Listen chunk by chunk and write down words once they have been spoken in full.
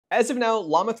As of now,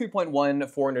 Llama 3.1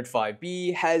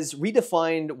 405B has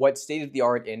redefined what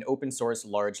state-of-the-art in open source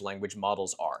large language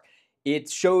models are. It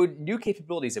showed new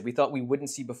capabilities that we thought we wouldn't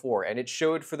see before, and it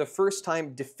showed for the first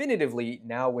time definitively,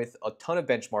 now with a ton of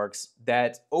benchmarks,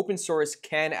 that open source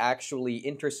can actually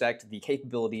intersect the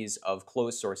capabilities of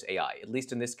closed source AI, at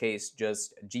least in this case,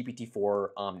 just GPT-4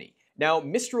 Omni. Now,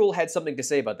 Mistral had something to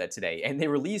say about that today, and they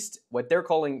released what they're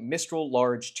calling Mistral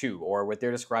Large 2, or what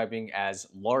they're describing as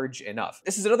large enough.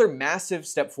 This is another massive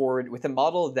step forward with a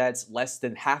model that's less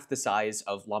than half the size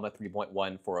of Llama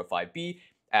 3.1 405B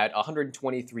at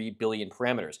 123 billion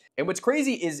parameters. And what's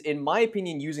crazy is, in my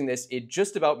opinion, using this, it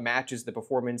just about matches the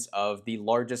performance of the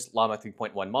largest Llama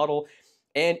 3.1 model,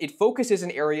 and it focuses in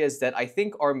areas that I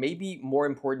think are maybe more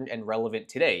important and relevant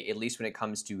today, at least when it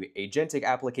comes to agentic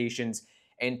applications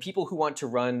and people who want to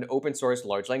run open source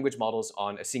large language models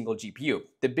on a single GPU.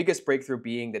 The biggest breakthrough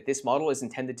being that this model is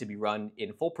intended to be run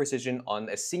in full precision on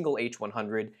a single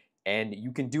H100, and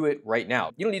you can do it right now.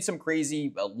 You don't need some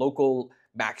crazy local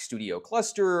Mac Studio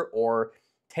cluster or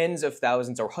tens of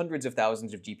thousands or hundreds of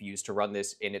thousands of GPUs to run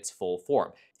this in its full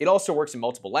form. It also works in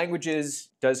multiple languages,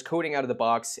 does coding out of the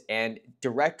box, and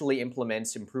directly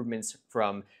implements improvements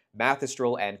from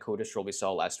Mathistral and Codistral we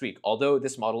saw last week, although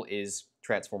this model is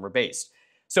transformer-based.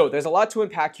 So there's a lot to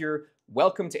unpack here.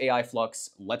 Welcome to AI Flux.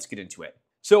 Let's get into it.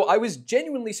 So I was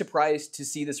genuinely surprised to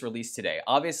see this release today.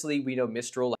 Obviously, we know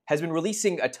Mistral has been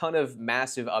releasing a ton of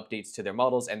massive updates to their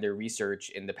models and their research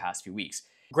in the past few weeks.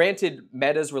 Granted,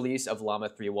 Meta's release of Llama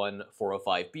 3.1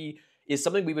 405B is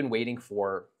something we've been waiting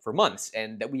for months,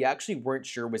 and that we actually weren't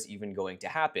sure was even going to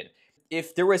happen.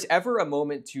 If there was ever a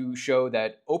moment to show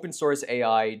that open source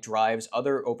AI drives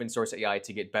other open source AI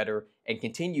to get better and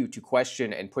continue to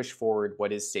question and push forward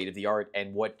what is state of the art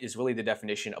and what is really the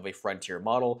definition of a frontier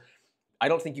model, I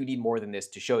don't think you need more than this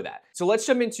to show that. So let's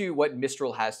jump into what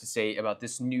Mistral has to say about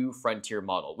this new frontier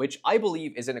model, which I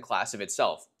believe is in a class of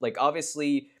itself. Like,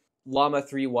 obviously, Llama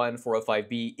 3.1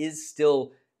 405B is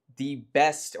still the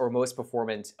best or most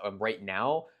performant right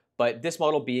now, but this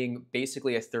model being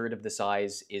basically a third of the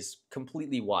size is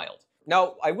completely wild.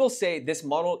 Now, I will say this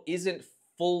model isn't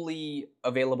fully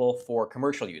available for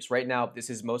commercial use. Right now, this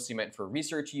is mostly meant for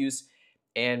research use,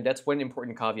 and that's one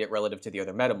important caveat relative to the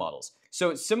other meta models.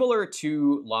 So similar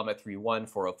to Llama 3.1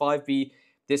 405B,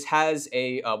 this has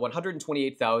a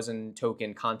 128,000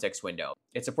 token context window.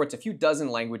 It supports a few dozen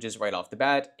languages right off the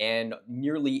bat and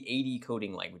nearly 80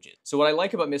 coding languages. So what I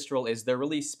like about Mistral is they're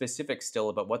really specific still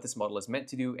about what this model is meant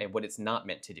to do and what it's not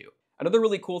meant to do. Another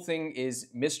really cool thing is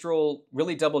Mistral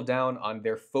really doubled down on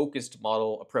their focused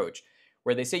model approach,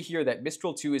 where they say here that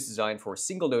Mistral 2 is designed for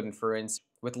single node inference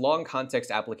with long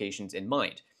context applications in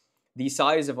mind. The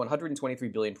size of 123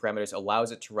 billion parameters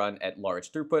allows it to run at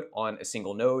large throughput on a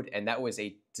single node, and that was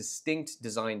a distinct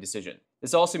design decision.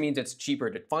 This also means it's cheaper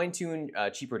to fine-tune,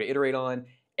 cheaper to iterate on,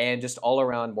 and just all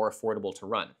around more affordable to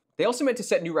run. They also meant to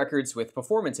set new records with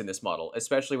performance in this model,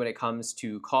 especially when it comes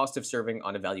to cost of serving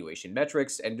on evaluation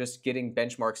metrics and just getting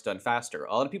benchmarks done faster.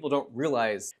 A lot of people don't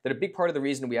realize that a big part of the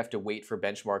reason we have to wait for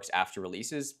benchmarks after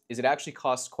releases is it actually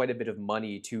costs quite a bit of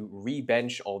money to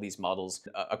re-bench all these models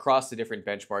across the different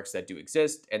benchmarks that do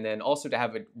exist, and then also to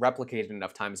have it replicated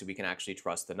enough times that we can actually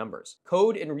trust the numbers.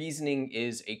 Code and reasoning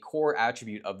is a core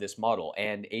attribute of this model,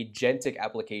 and agentic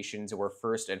applications were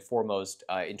first and foremost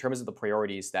in terms of the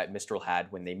priorities that Mistral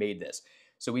had when they made this.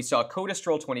 So we saw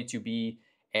Codistral 22B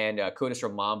and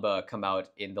Codistral Mamba come out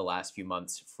in the last few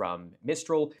months from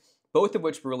Mistral, both of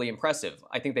which were really impressive.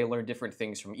 I think they learned different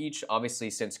things from each, obviously,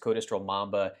 since Codistral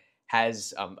Mamba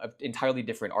has an entirely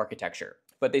different architecture.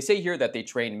 But they say here that they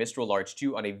trained Mistral Large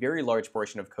 2 on a very large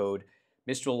portion of code.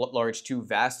 Mistral Large 2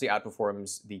 vastly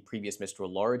outperforms the previous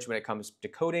Mistral Large when it comes to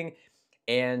coding,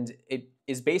 and it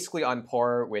is basically on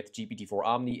par with GPT-4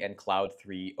 Omni and Cloud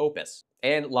 3 Opus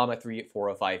and Llama 3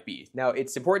 405B. Now,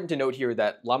 it's important to note here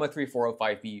that Llama 3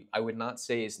 405B, I would not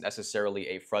say is necessarily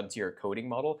a frontier coding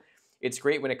model. It's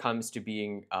great when it comes to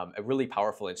being a really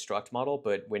powerful instruct model,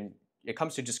 but when it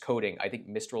comes to just coding, I think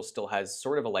Mistral still has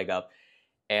sort of a leg up,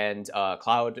 and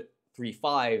Cloud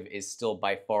 3.5 is still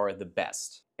by far the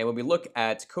best. And when we look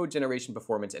at code generation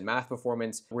performance and math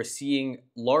performance, we're seeing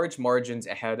large margins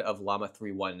ahead of Llama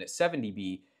 3.1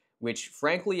 70B, which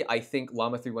frankly, I think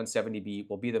Llama 3.1 70B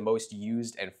will be the most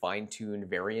used and fine-tuned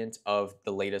variant of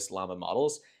the latest Llama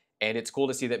models. And it's cool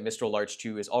to see that Mistral Large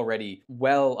 2 is already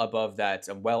well above that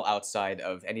and well outside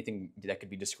of anything that could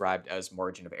be described as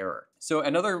margin of error. So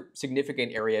another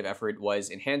significant area of effort was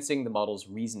enhancing the model's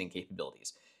reasoning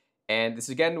capabilities. And this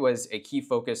again was a key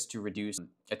focus to reduce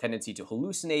a tendency to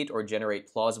hallucinate or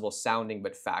generate plausible sounding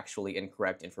but factually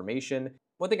incorrect information.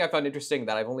 One thing I found interesting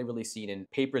that I've only really seen in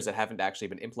papers that haven't actually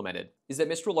been implemented is that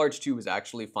Mistral Large 2 was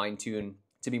actually fine-tuned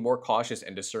to be more cautious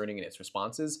and discerning in its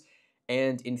responses,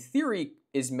 and in theory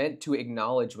is meant to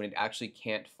acknowledge when it actually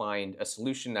can't find a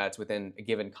solution that's within a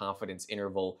given confidence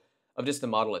interval of just the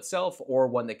model itself or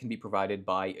one that can be provided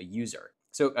by a user.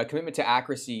 So a commitment to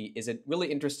accuracy is a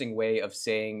really interesting way of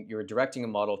saying you're directing a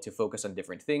model to focus on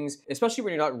different things, especially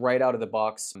when you're not right out of the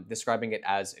box describing it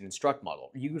as an instruct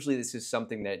model. Usually this is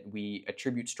something that we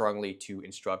attribute strongly to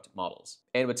instruct models.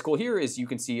 And what's cool here is you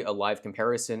can see a live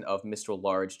comparison of Mistral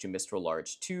Large to Mistral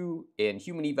Large 2 in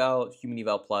Human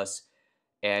Eval Plus,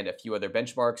 and a few other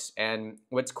benchmarks. And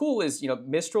what's cool is,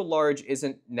 Mistral Large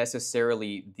isn't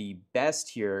necessarily the best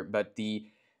here, but the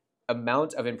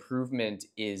amount of improvement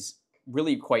is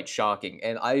really quite shocking.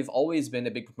 And I've always been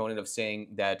a big proponent of saying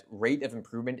that rate of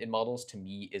improvement in models to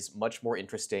me is much more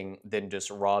interesting than just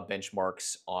raw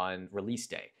benchmarks on release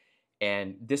day.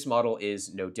 And this model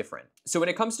is no different. So when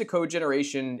it comes to code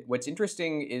generation, what's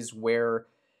interesting is where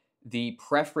the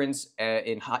preference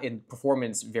in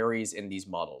performance varies in these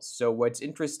models. So what's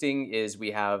interesting is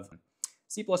we have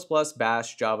C++,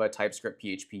 Bash, Java, TypeScript,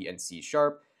 PHP, and C#.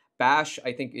 Bash,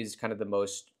 I think, is kind of the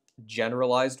most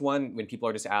generalized one when people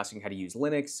are just asking how to use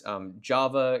Linux.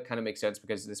 Java kind of makes sense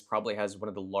because this probably has one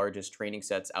of the largest training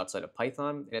sets outside of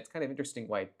Python, and it's kind of interesting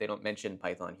why they don't mention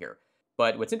Python here.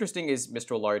 But what's interesting is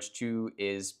Mistral Large 2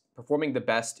 is performing the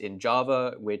best in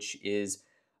Java, which is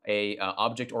a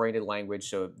object-oriented language.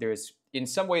 So there's in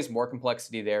some ways more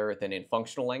complexity there than in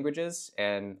functional languages.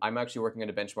 And I'm actually working on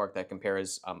a benchmark that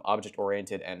compares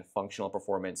object-oriented and functional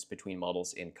performance between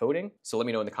models in coding. So let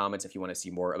me know in the comments if you want to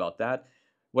see more about that.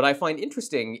 What I find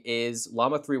interesting is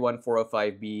Llama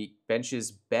 31405B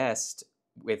benches best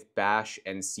with Bash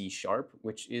and C#,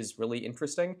 which is really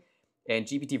interesting. And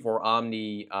GPT-4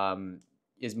 Omni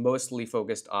is mostly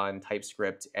focused on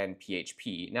TypeScript and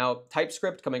PHP. Now,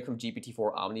 TypeScript coming from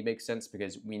GPT-4 Omni makes sense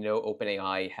because we know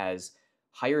OpenAI has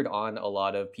hired on a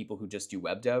lot of people who just do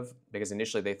web dev, because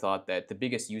initially they thought that the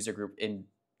biggest user group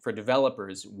for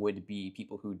developers would be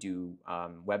people who do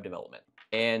web development.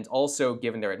 And also,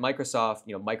 given they're at Microsoft,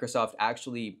 Microsoft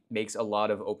actually makes a lot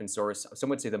of open source, some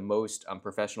would say the most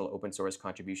professional open source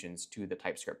contributions to the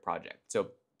TypeScript project.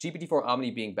 So GPT-4 Omni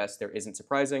being best there isn't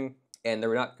surprising, and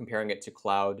they're not comparing it to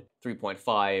Cloud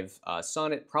 3.5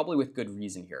 Sonnet, probably with good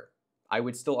reason here. I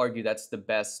would still argue that's the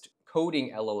best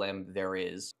coding LLM there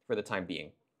is for the time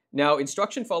being. Now,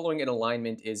 instruction following and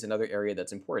alignment is another area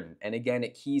that's important. And again,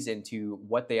 it keys into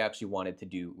what they actually wanted to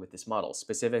do with this model,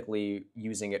 specifically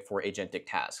using it for agentic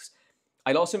tasks.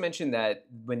 I'd also mention that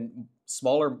when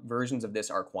smaller versions of this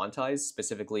are quantized,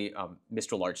 specifically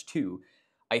Mistral Large 2,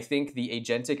 I think the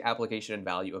agentic application and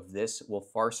value of this will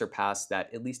far surpass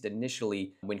that, at least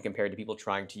initially, when compared to people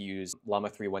trying to use Llama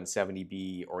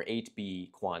 3170B or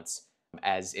 8B quants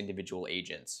as individual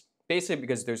agents. Basically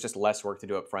because there's just less work to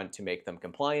do up front to make them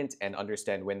compliant and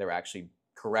understand when they're actually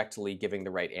correctly giving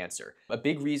the right answer. A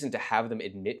big reason to have them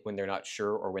admit when they're not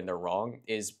sure or when they're wrong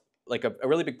is like a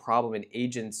really big problem in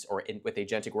agents or with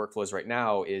agentic workflows right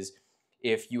now is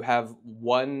if you have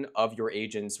one of your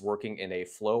agents working in a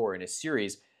flow or in a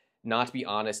series, not be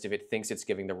honest if it thinks it's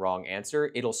giving the wrong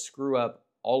answer, it'll screw up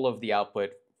all of the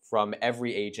output from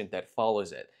every agent that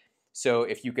follows it. So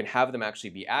if you can have them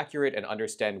actually be accurate and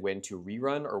understand when to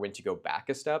rerun or when to go back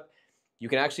a step, you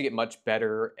can actually get much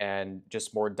better and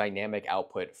just more dynamic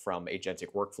output from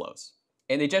agentic workflows.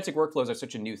 And agentic workflows are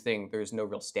such a new thing, there's no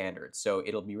real standard. So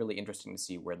it'll be really interesting to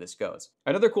see where this goes.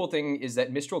 Another cool thing is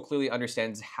that Mistral clearly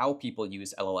understands how people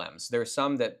use LLMs. There are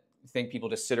some that think people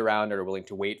just sit around and are willing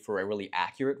to wait for a really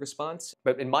accurate response.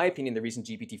 But in my opinion, the reason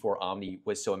GPT-4 Omni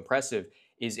was so impressive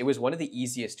is it was one of the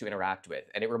easiest to interact with.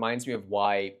 And it reminds me of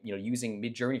why using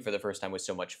Midjourney for the first time was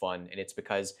so much fun. And it's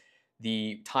because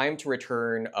the time to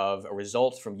return of a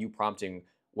result from you prompting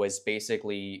was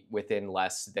basically within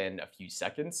less than a few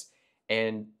seconds.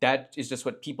 And that is just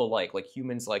what people like. Like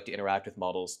humans like to interact with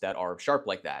models that are sharp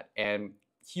like that. And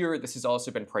here, this has also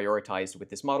been prioritized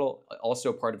with this model,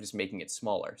 also part of just making it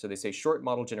smaller. So they say short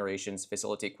model generations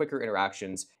facilitate quicker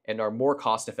interactions and are more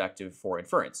cost-effective for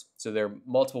inference. So there are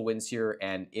multiple wins here,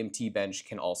 and MTBench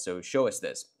can also show us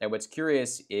this. And what's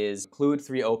curious is Clued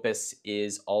 3 Opus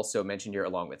is also mentioned here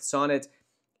along with Sonnet.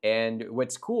 And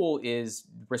what's cool is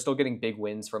we're still getting big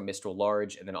wins from Mistral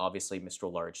Large and then obviously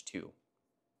Mistral Large 2.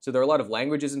 So there are a lot of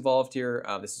languages involved here.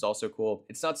 This is also cool.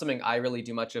 It's not something I really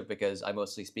do much of because I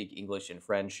mostly speak English and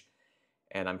French,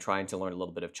 and I'm trying to learn a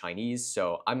little bit of Chinese.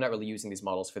 So I'm not really using these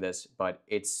models for this, but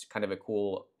it's kind of a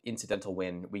cool incidental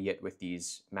win we get with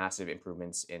these massive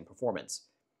improvements in performance.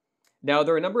 Now,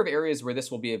 there are a number of areas where this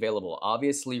will be available.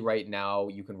 Obviously, right now,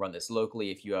 you can run this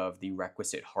locally if you have the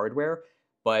requisite hardware.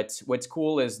 But what's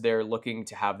cool is they're looking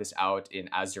to have this out in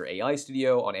Azure AI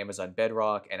Studio, on Amazon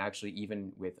Bedrock, and actually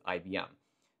even with IBM.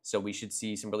 So we should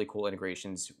see some really cool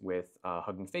integrations with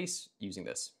Hugging Face using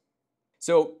this.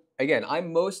 So again,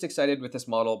 I'm most excited with this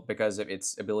model because of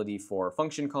its ability for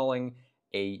function calling,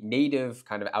 a native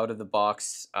kind of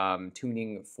out-of-the-box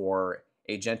tuning for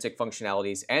agentic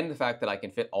functionalities, and the fact that I can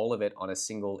fit all of it on a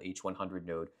single H100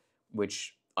 node,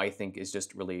 which I think is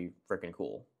just really freaking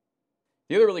cool.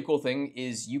 The other really cool thing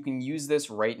is you can use this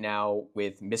right now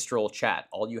with Mistral Chat.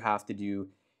 All you have to do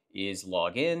is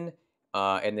log in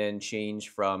and then change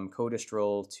from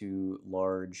Codistral to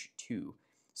Large 2.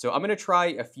 So I'm going to try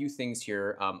a few things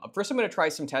here. First, I'm going to try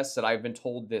some tests that I've been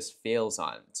told this fails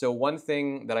on. So one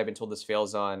thing that I've been told this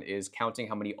fails on is counting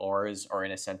how many R's are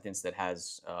in a sentence that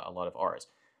has a lot of R's.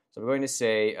 So I'm going to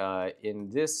say, in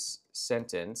this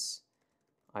sentence,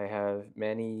 I have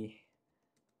many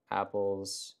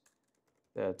apples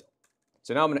that...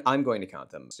 So now I'm going to count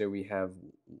them. So we have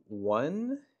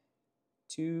 1,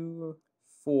 2,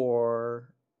 4,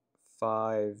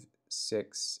 5,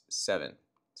 6, 7.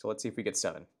 So let's see if we get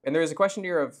 7. And there's a question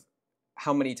here of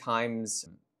how many times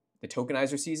the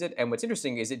tokenizer sees it. And what's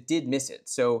interesting is it did miss it.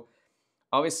 So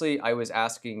obviously I was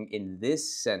asking in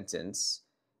this sentence,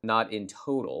 not in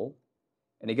total.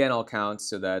 And again, I'll count.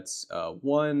 So that's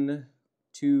 1,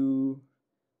 2,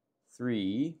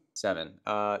 3, 7.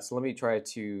 So let me try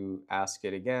to ask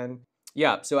it again.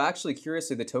 Yeah, so actually,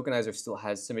 curiously, the tokenizer still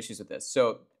has some issues with this.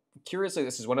 So curiously,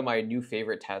 this is one of my new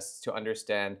favorite tests to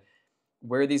understand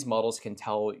where these models can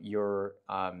tell your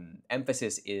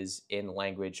emphasis is in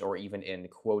language or even in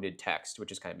quoted text,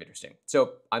 which is kind of interesting.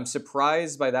 So I'm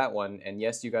surprised by that one. And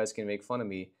yes, you guys can make fun of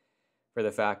me for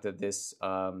the fact that this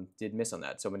did miss on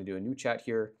that. So I'm going to do a new chat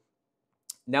here.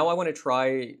 Now I want to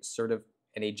try sort of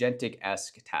an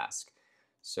agentic-esque task.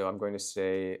 So I'm going to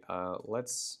say,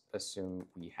 let's assume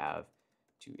we have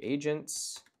 2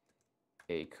 agents,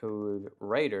 a code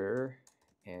writer,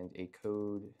 and a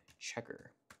code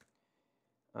checker.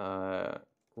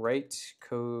 Write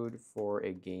code for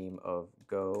a game of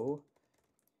Go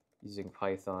using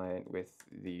Python with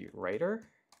the writer.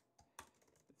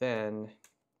 Then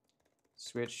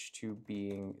switch to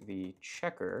being the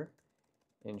checker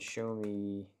and show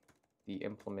me the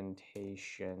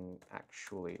implementation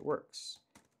actually works.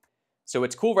 So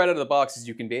what's cool right out of the box is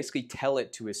you can basically tell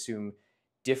it to assume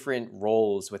different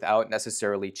roles without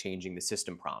necessarily changing the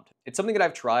system prompt. It's something that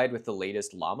I've tried with the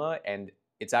latest Llama, and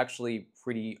it's actually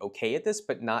pretty okay at this,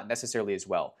 but not necessarily as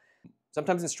well.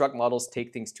 Sometimes instruct models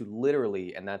take things too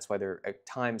literally, and that's why they're at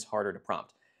times harder to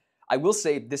prompt. I will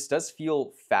say this does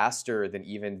feel faster than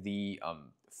even the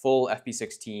full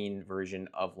FP16 version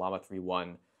of Llama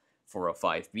 3.1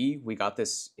 405B. We got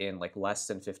this in like less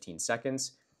than 15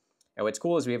 seconds. And what's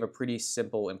cool is we have a pretty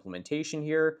simple implementation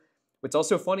here. What's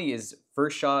also funny is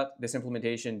first shot, this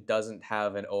implementation doesn't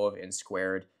have an O of n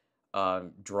squared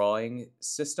drawing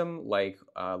system like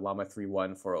Llama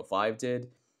 3.1 405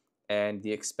 did. And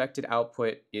the expected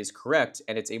output is correct,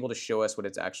 and it's able to show us what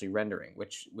it's actually rendering,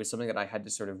 which was something that I had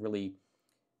to sort of really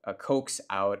coax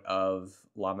out of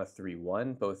Llama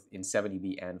 3.1, both in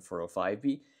 70B and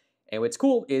 405B. And what's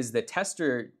cool is the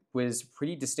tester was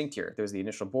pretty distinct here. There's the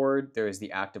initial board, there's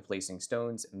the act of placing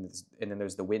stones, and then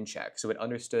there's the win check. So it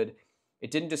understood,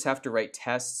 it didn't just have to write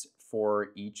tests for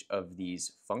each of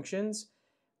these functions,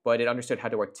 but it understood how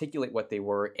to articulate what they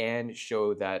were and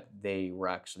show that they were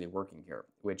actually working here,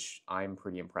 which I'm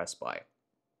pretty impressed by.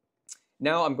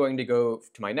 Now I'm going to go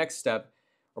to my next step,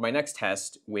 or my next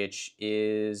test, which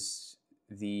is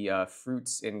the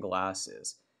fruits in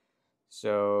glasses.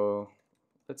 So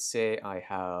let's say I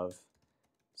have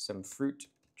some fruit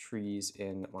trees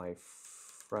in my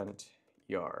front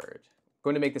yard. I'm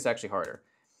going to make this actually harder.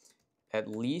 At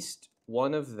least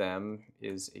one of them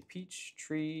is a peach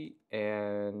tree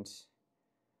and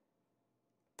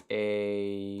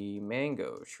a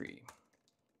mango tree.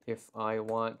 If I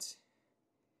want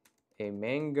a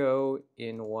mango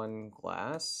in one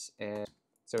glass, and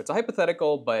so it's a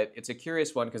hypothetical, but it's a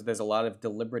curious one because there's a lot of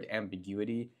deliberate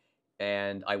ambiguity,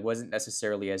 and I wasn't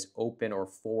necessarily as open or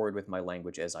forward with my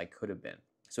language as I could have been.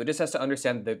 So it just has to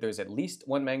understand that there's at least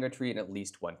one mango tree and at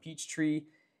least one peach tree.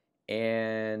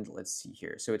 And let's see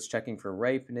here. So it's checking for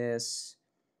ripeness.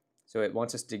 So it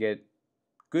wants us to get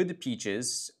good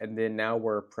peaches, and then now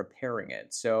we're preparing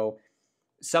it. So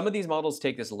some of these models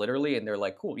take this literally, and they're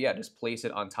like, cool, yeah, just place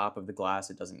it on top of the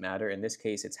glass. It doesn't matter. In this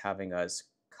case, it's having us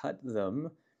cut them.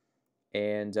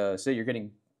 And so you're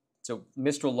getting... So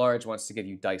Mistral Large wants to give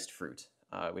you diced fruit.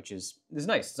 which is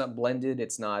nice. It's not blended.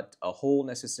 It's not a whole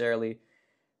necessarily,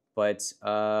 but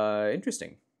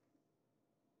interesting.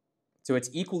 So it's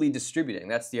equally distributing.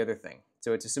 That's the other thing.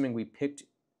 So it's assuming we picked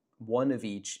one of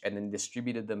each and then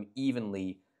distributed them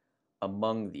evenly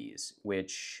among these,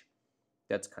 which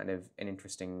that's kind of an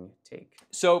interesting take.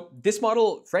 So this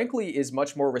model, frankly, is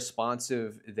much more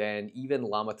responsive than even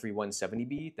Llama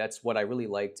 3170B. That's what I really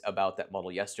liked about that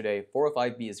model yesterday.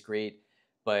 405B is great,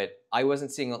 but I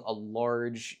wasn't seeing a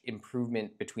large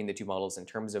improvement between the two models in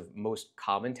terms of most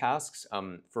common tasks.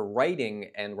 For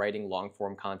writing and writing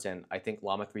long-form content, I think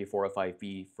Llama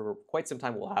 3405B for quite some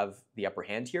time will have the upper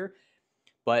hand here.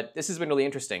 But this has been really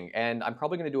interesting, and I'm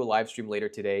probably going to do a live stream later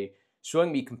today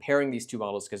showing me comparing these two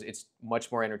models because it's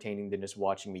much more entertaining than just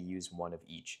watching me use one of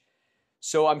each.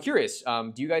 So I'm curious,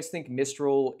 do you guys think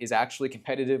Mistral is actually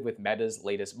competitive with Meta's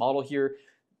latest model here?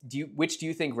 Which do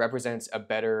you think represents a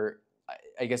better,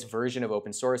 I guess, version of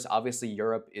open source? Obviously,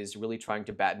 Europe is really trying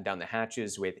to batten down the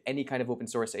hatches with any kind of open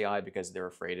source AI because they're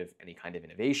afraid of any kind of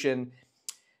innovation.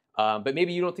 But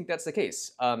maybe you don't think that's the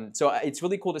case. So it's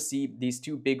really cool to see these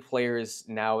two big players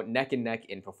now neck and neck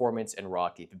in performance and raw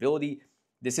capability.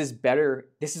 This is better.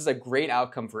 This is a great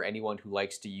outcome for anyone who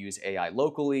likes to use AI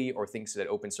locally or thinks that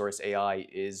open source AI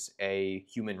is a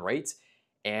human right.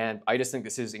 And I just think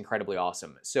this is incredibly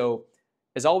awesome. So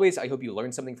as always, I hope you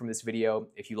learned something from this video.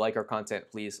 If you like our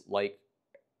content, please like,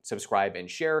 subscribe, and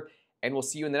share. And we'll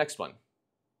see you in the next one.